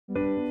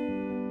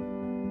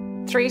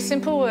3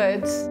 simple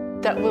words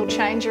that will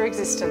change your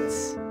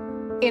existence.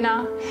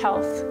 Inner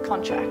health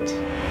contract.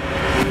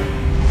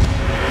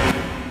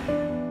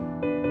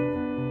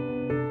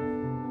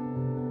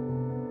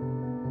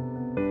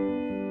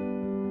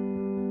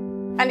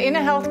 An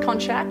inner health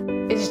contract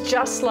is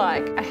just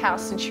like a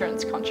house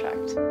insurance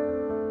contract.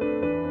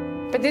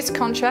 But this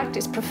contract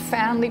is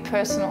profoundly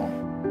personal.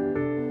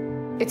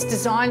 It's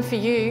designed for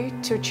you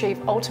to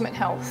achieve ultimate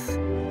health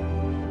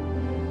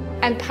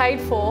and paid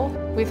for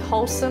with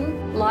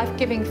wholesome,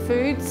 life-giving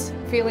foods,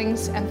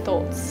 feelings and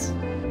thoughts.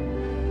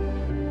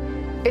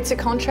 It's a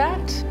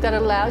contract that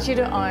allows you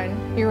to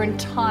own your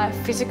entire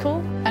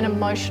physical and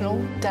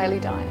emotional daily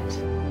diet.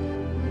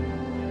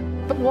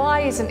 But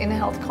why is an inner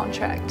health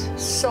contract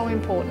so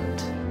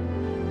important?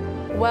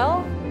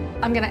 Well,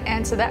 I'm going to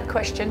answer that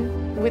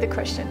question with a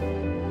question.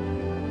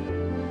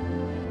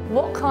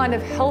 What kind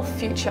of health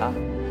future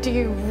do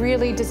you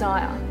really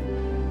desire?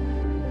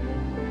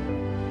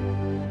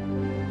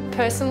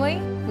 Personally,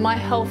 my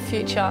health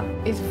future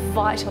is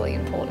vitally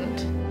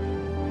important.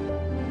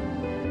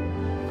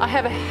 I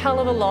have a hell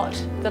of a lot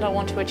that I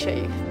want to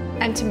achieve,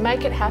 and to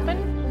make it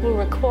happen will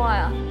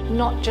require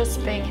not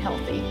just being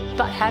healthy,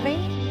 but having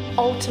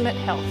ultimate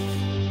health.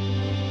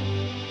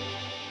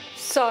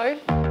 So,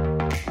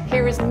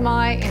 here is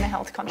my inner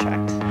health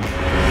contract.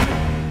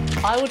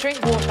 I will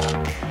drink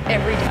water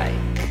every day.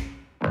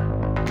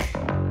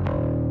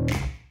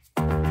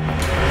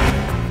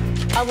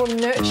 I will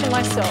nurture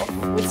myself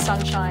with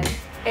sunshine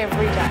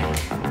every day.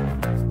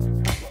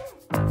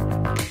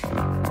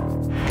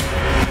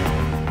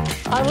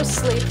 I will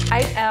sleep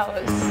 8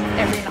 hours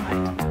every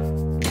night.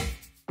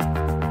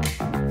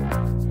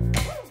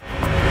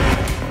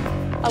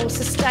 I will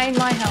sustain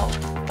my health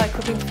by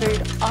cooking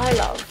food I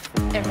love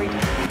every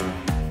day.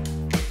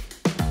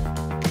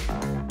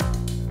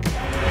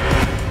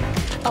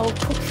 I will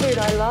cook food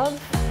I love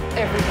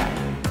every day.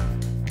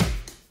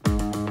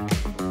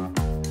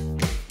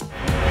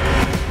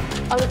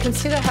 I will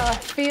consider how I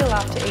feel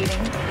after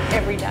eating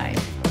every day.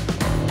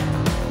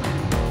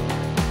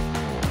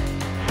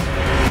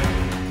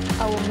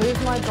 I will move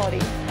my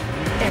body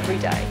every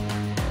day.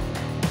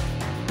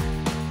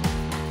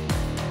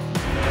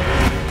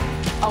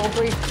 I will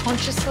breathe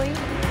consciously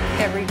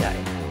every day.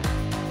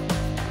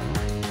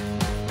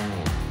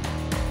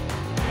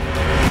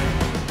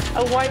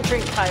 I won't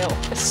drink kale,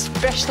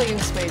 especially in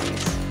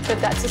smoothies, but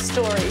that's a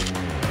story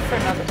for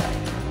another day.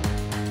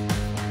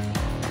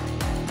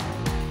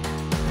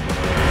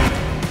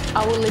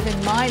 I will live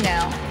in my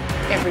now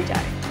every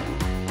day.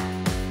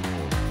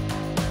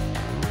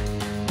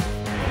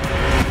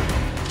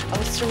 I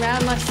will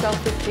surround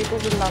myself with people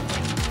who love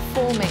me,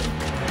 for me,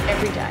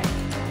 every day.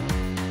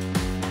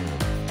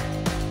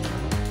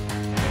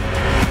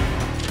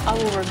 I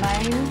will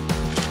remain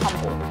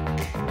humble.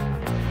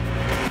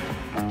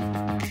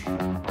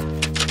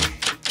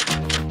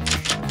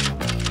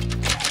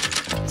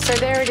 So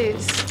there it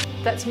is.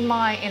 That's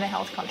my inner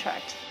health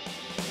contract.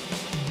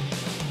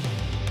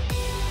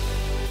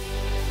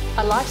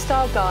 A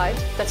lifestyle guide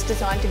that's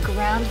designed to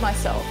ground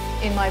myself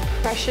in my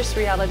precious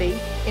reality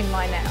in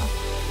my now.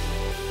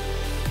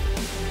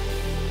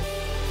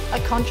 A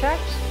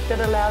contract that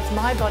allows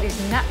my body's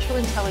natural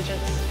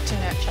intelligence to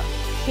nurture,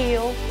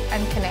 heal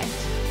and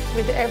connect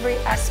with every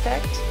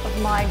aspect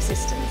of my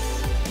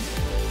existence.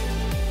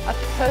 A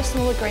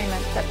personal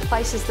agreement that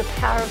places the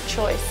power of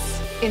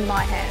choice in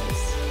my hands.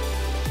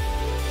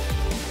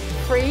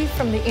 Free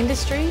from the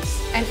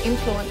industries and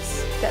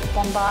influence that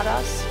bombard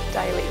us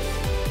daily.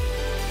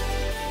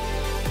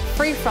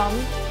 Free from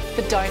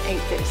the don't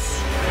eat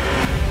this,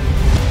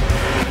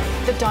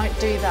 the don't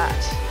do that,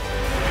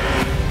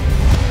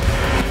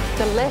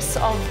 the less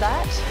of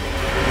that,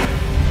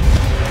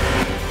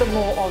 the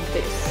more of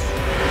this.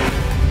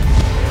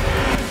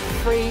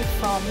 Free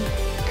from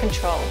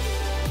control.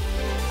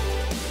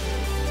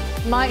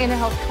 My inner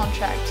health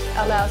contract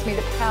allows me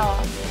the power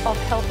of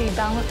healthy,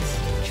 balanced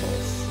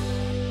choice.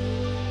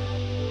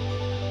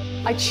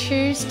 I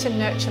choose to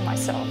nurture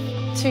myself,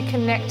 to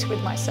connect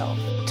with myself,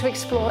 to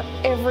explore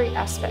every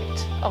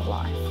aspect of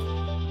life,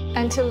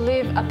 and to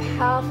live a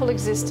powerful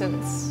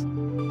existence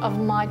of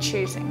my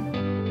choosing.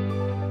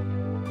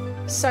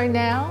 So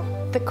now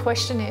the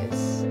question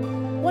is,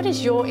 what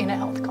is your inner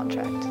health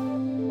contract?